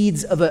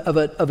seeds of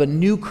a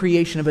new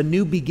creation, of a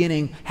new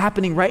beginning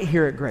happening right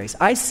here at Grace.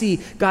 I see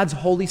God's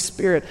Holy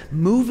Spirit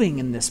moving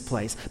in this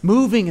place,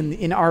 moving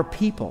in our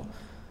people.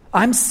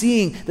 I'm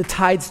seeing the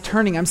tides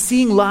turning. I'm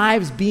seeing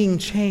lives being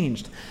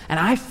changed. And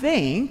I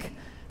think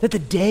that the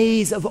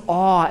days of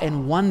awe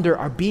and wonder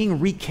are being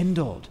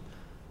rekindled.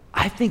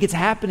 I think it's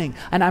happening,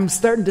 and I'm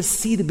starting to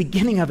see the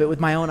beginning of it with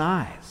my own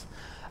eyes.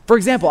 For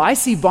example, I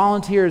see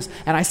volunteers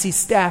and I see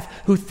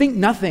staff who think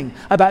nothing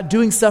about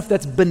doing stuff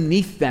that's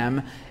beneath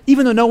them,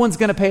 even though no one's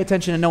going to pay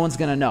attention and no one's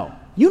going to know.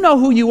 You know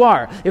who you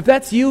are. If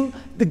that's you,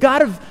 the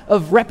God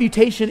of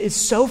reputation is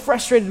so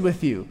frustrated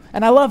with you,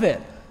 and I love it.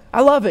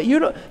 I love it. You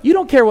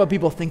don't care what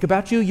people think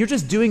about you. You're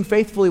just doing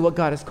faithfully what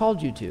God has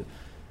called you to.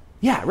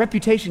 Yeah,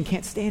 reputation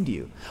can't stand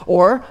you.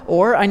 Or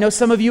I know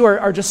some of you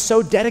are just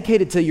so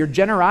dedicated to your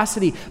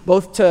generosity,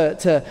 both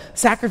to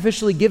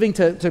sacrificially giving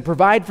to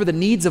provide for the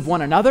needs of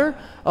one another,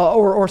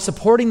 or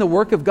supporting the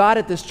work of God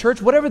at this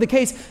church. Whatever the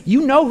case,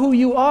 you know who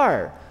you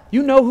are.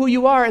 You know who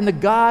you are, and the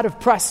God of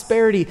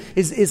prosperity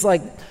is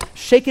like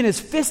shaking his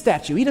fist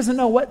at you. He doesn't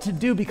know what to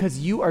do because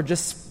you are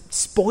just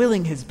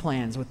spoiling his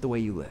plans with the way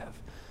you live.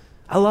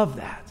 I love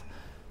that.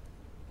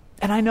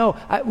 And I know,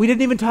 we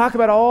didn't even talk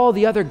about all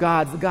the other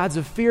gods, the gods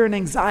of fear and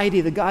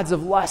anxiety, the gods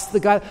of lust,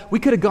 we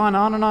could have gone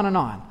on and on and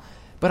on.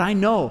 But I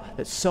know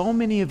that so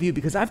many of you,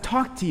 because I've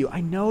talked to you,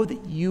 I know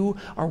that you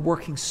are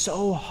working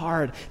so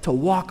hard to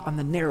walk on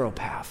the narrow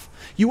path.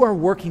 You are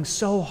working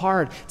so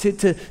hard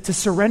to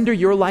surrender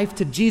your life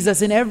to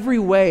Jesus in every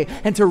way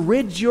and to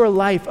rid your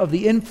life of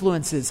the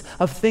influences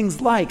of things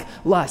like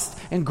lust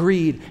and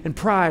greed and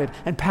pride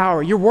and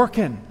power. You're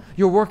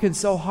working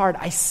so hard.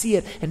 I see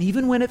it. And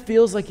even when it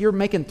feels like you're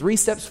making 3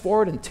 steps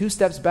forward and 2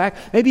 steps back,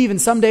 maybe even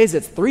some days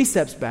it's 3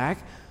 steps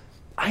back,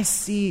 I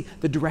see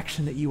the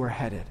direction that you are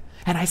headed.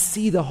 And I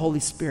see the Holy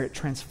Spirit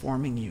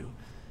transforming you.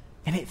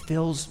 And it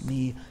fills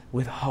me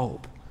with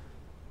hope.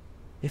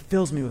 It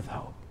fills me with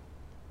hope.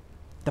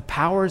 The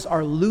powers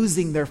are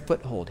losing their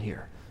foothold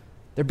here.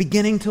 They're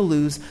beginning to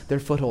lose their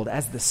foothold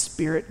as the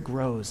Spirit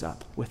grows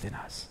up within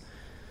us.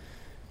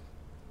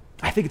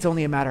 I think it's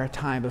only a matter of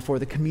time before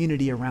the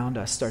community around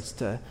us starts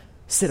to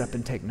sit up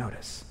and take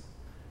notice.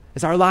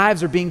 As our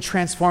lives are being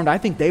transformed, I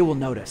think they will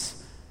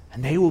notice,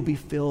 and they will be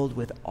filled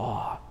with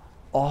awe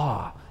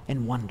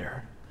and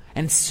wonder.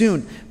 And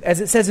soon,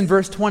 as it says in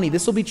verse 20,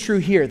 this will be true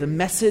here. The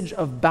message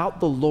about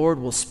the Lord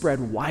will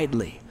spread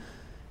widely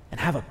and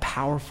have a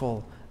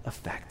powerful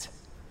effect.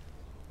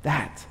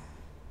 That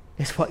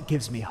is what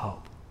gives me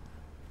hope.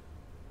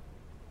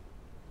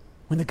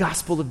 When the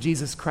gospel of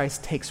Jesus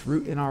Christ takes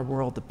root in our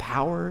world, the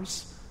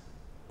powers,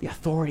 the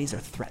authorities are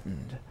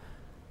threatened.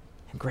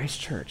 And Grace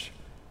Church,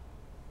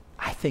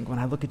 I think when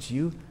I look at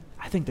you,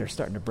 I think they're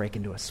starting to break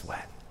into a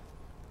sweat.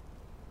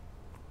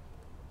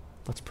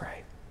 Let's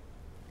pray.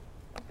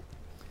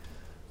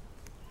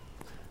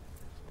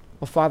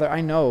 Well, Father, I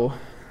know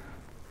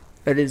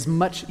that it is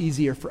much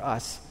easier for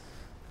us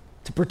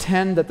to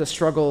pretend that the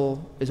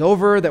struggle is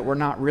over, that we're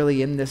not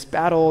really in this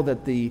battle,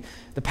 that the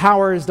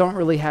powers don't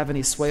really have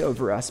any sway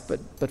over us. But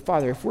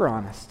Father, if we're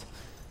honest,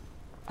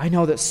 I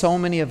know that so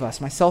many of us,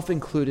 myself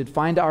included,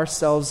 find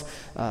ourselves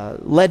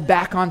led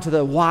back onto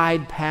the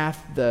wide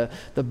path, the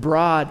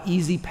broad,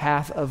 easy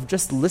path of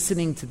just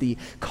listening to the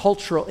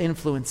cultural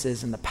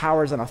influences and the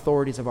powers and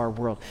authorities of our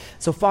world.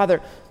 So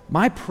Father,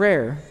 my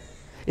prayer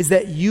is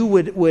that you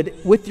would,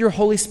 with your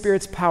Holy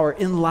Spirit's power,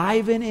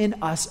 enliven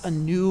in us a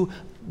new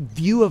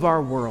view of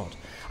our world.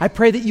 I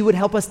pray that you would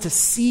help us to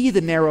see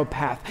the narrow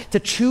path, to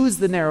choose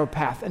the narrow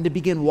path, and to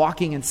begin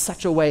walking in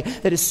such a way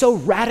that is so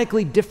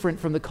radically different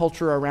from the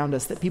culture around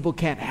us that people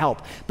can't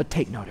help but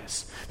take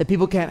notice, that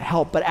people can't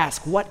help but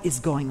ask, what is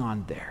going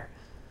on there?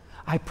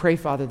 I pray,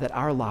 Father, that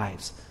our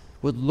lives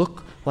would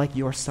look like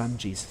your Son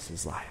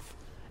Jesus' life.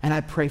 And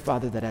I pray,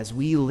 Father, that as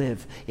we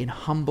live in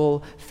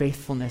humble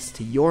faithfulness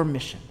to your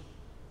mission,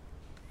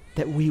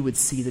 that we would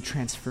see the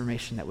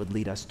transformation that would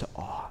lead us to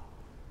awe.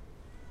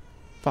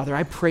 Father,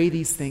 I pray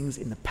these things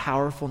in the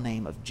powerful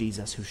name of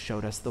Jesus who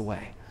showed us the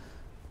way.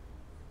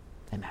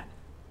 Amen.